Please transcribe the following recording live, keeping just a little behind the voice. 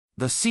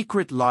The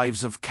Secret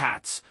Lives of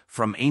Cats,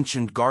 from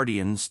Ancient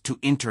Guardians to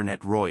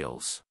Internet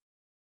Royals.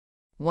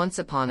 Once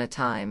upon a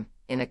time,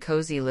 in a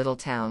cozy little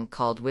town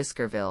called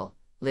Whiskerville,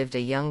 lived a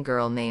young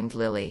girl named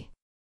Lily.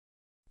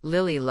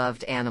 Lily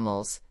loved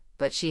animals,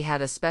 but she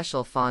had a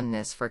special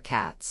fondness for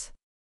cats.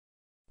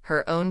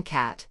 Her own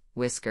cat,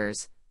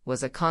 Whiskers,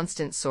 was a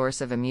constant source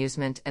of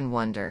amusement and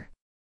wonder.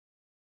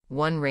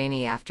 One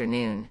rainy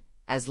afternoon,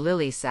 as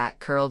Lily sat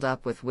curled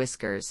up with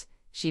Whiskers,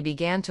 she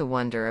began to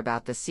wonder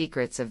about the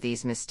secrets of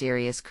these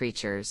mysterious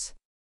creatures.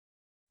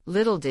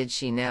 Little did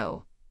she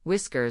know,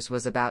 Whiskers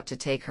was about to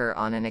take her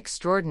on an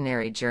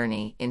extraordinary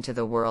journey into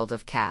the world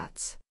of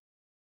cats.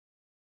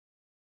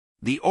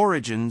 The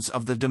origins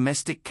of the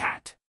domestic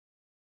cat.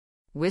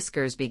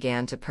 Whiskers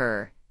began to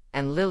purr,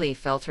 and Lily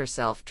felt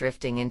herself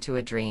drifting into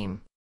a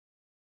dream.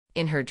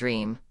 In her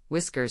dream,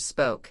 Whiskers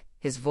spoke,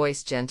 his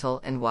voice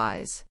gentle and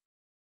wise.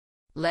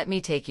 "Let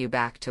me take you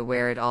back to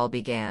where it all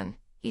began,"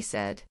 he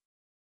said.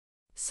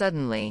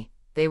 Suddenly,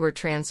 they were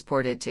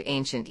transported to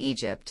ancient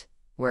Egypt,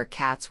 where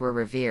cats were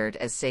revered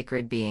as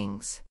sacred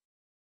beings.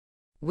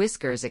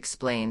 Whiskers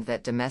explained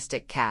that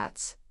domestic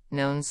cats,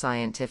 known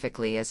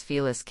scientifically as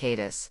Felis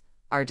catus,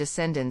 are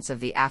descendants of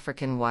the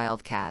African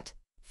wildcat,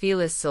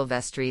 Felis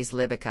silvestris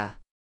lybica.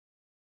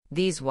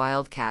 These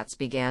wildcats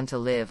began to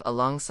live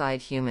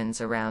alongside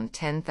humans around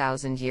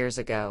 10,000 years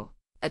ago,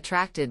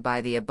 attracted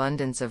by the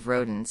abundance of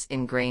rodents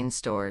in grain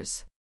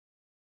stores.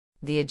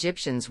 The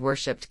Egyptians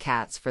worshipped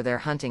cats for their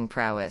hunting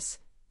prowess,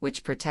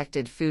 which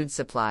protected food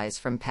supplies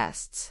from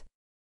pests.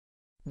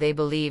 They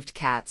believed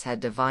cats had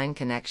divine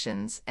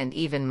connections and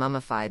even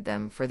mummified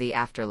them for the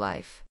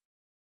afterlife.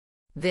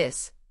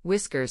 This,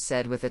 Whiskers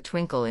said with a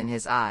twinkle in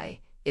his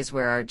eye, is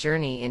where our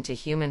journey into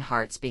human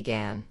hearts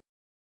began.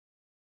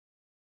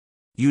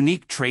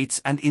 Unique traits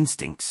and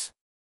instincts.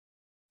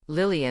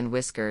 Lily and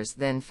Whiskers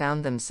then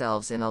found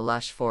themselves in a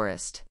lush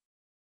forest.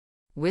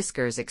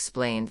 Whiskers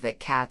explained that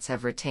cats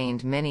have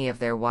retained many of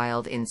their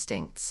wild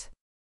instincts.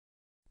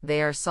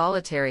 They are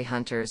solitary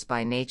hunters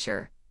by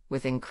nature,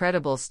 with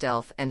incredible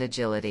stealth and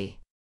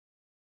agility.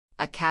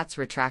 A cat's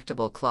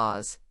retractable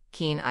claws,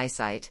 keen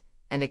eyesight,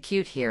 and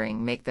acute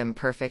hearing make them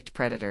perfect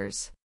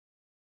predators.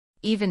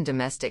 Even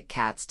domestic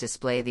cats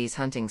display these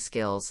hunting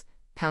skills,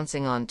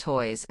 pouncing on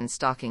toys and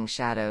stalking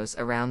shadows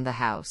around the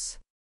house.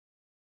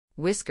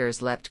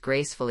 Whiskers leapt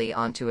gracefully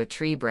onto a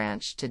tree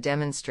branch to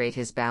demonstrate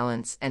his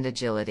balance and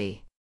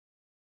agility.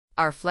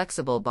 "Our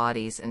flexible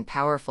bodies and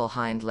powerful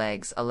hind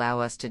legs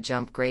allow us to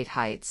jump great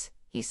heights,"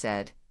 he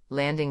said,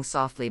 landing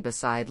softly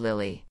beside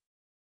Lily.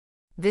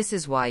 "This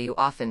is why you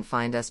often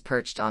find us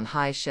perched on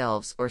high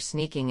shelves or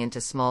sneaking into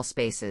small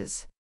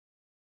spaces."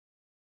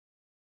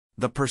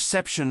 The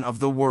perception of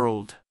the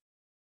world.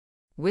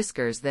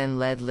 Whiskers then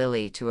led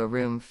Lily to a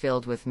room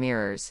filled with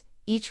mirrors,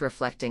 each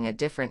reflecting a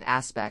different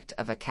aspect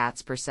of a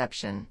cat's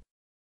perception.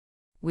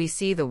 "We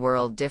see the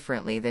world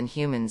differently than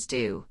humans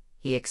do,"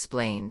 he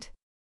explained.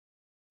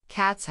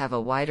 "Cats have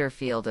a wider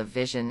field of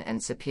vision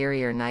and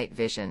superior night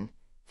vision,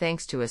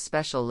 thanks to a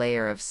special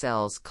layer of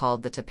cells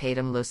called the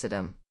tapetum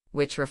lucidum,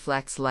 which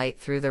reflects light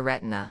through the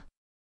retina.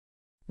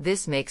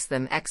 This makes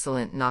them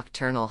excellent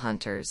nocturnal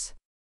hunters."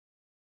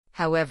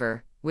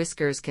 However,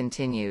 Whiskers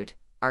continued,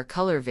 "Our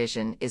color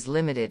vision is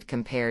limited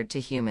compared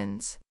to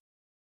humans.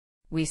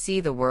 We see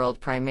the world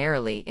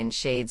primarily in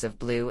shades of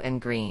blue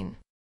and green."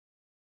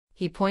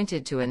 He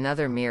pointed to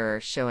another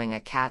mirror showing a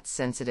cat's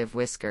sensitive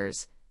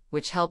whiskers,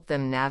 which help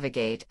them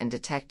navigate and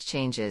detect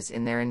changes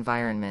in their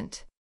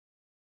environment.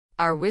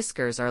 "Our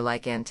whiskers are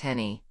like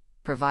antennae,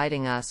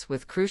 providing us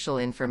with crucial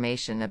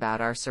information about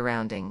our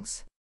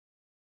surroundings."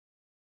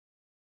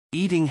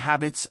 Eating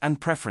habits and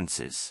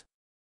preferences.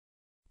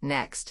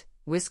 Next,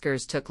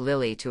 Whiskers took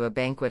Lily to a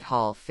banquet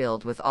hall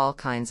filled with all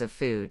kinds of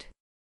food.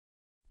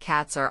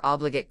 "Cats are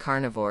obligate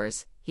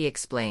carnivores," he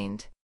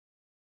explained.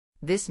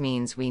 "This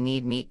means we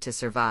need meat to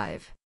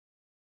survive.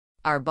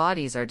 Our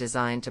bodies are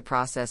designed to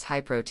process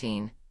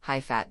high-protein,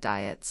 high-fat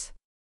diets."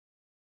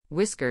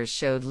 Whiskers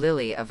showed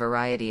Lily a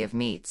variety of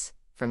meats,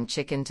 from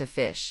chicken to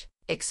fish,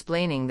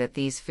 explaining that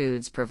these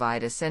foods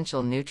provide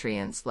essential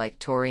nutrients like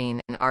taurine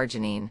and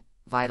arginine,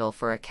 vital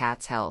for a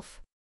cat's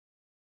health.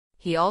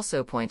 He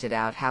also pointed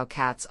out how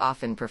cats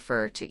often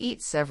prefer to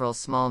eat several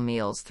small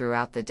meals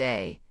throughout the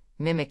day,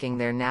 mimicking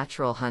their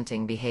natural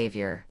hunting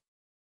behavior.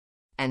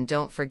 "And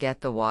don't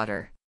forget the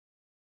water,"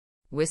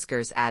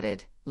 Whiskers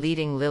added,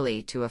 leading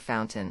Lily to a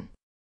fountain.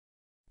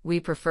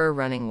 "We prefer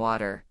running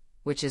water,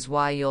 which is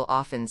why you'll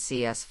often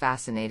see us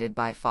fascinated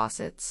by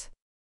faucets."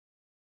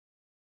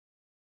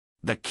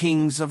 The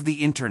kings of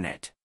the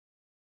Internet.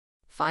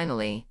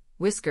 Finally,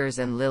 Whiskers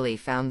and Lily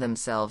found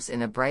themselves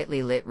in a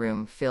brightly lit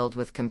room filled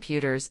with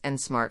computers and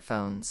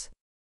smartphones.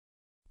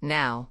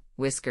 "Now,"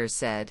 Whiskers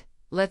said,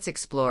 "let's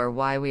explore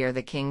why we are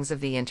the kings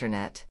of the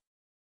Internet.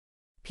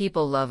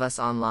 People love us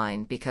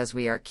online because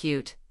we are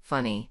cute,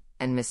 funny,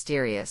 and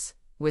mysterious,"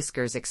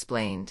 Whiskers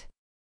explained.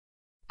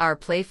 "Our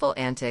playful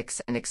antics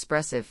and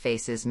expressive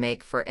faces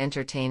make for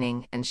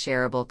entertaining and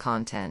shareable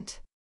content."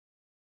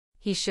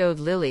 He showed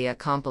Lily a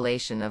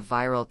compilation of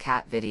viral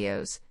cat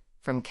videos,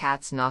 from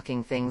cats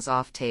knocking things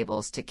off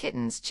tables to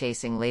kittens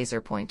chasing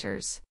laser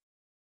pointers.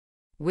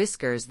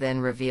 Whiskers then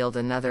revealed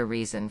another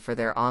reason for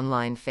their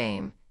online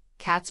fame: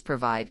 cats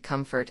provide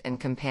comfort and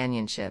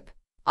companionship,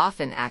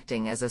 often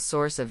acting as a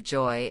source of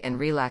joy and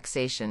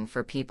relaxation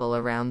for people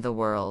around the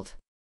world.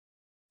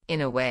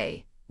 "In a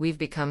way, we've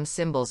become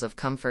symbols of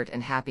comfort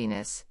and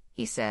happiness,"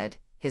 he said,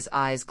 his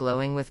eyes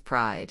glowing with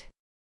pride.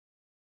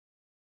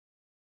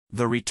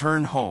 The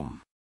return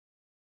home.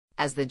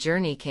 As the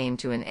journey came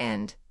to an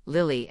end,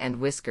 Lily and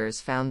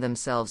Whiskers found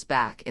themselves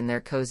back in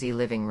their cozy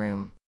living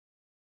room.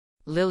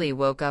 Lily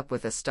woke up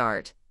with a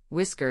start,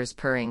 Whiskers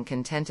purring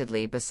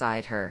contentedly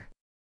beside her.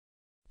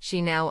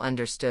 She now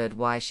understood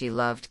why she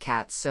loved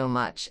cats so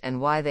much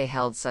and why they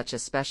held such a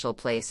special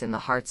place in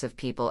the hearts of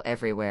people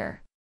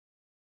everywhere.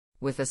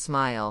 With a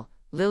smile,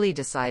 Lily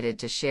decided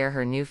to share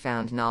her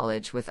newfound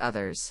knowledge with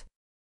others.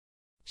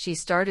 She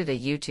started a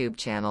YouTube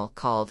channel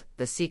called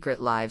The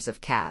Secret Lives of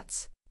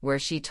Cats, where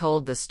she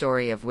told the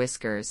story of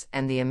Whiskers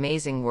and the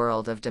amazing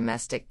world of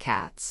domestic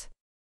cats.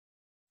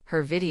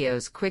 Her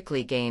videos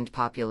quickly gained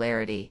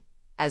popularity,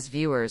 as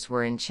viewers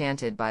were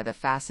enchanted by the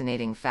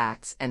fascinating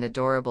facts and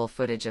adorable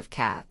footage of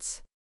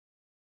cats.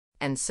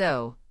 And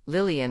so,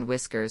 Lily and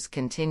Whiskers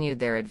continued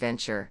their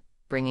adventure,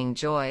 bringing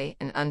joy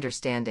and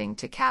understanding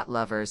to cat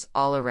lovers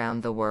all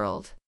around the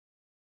world.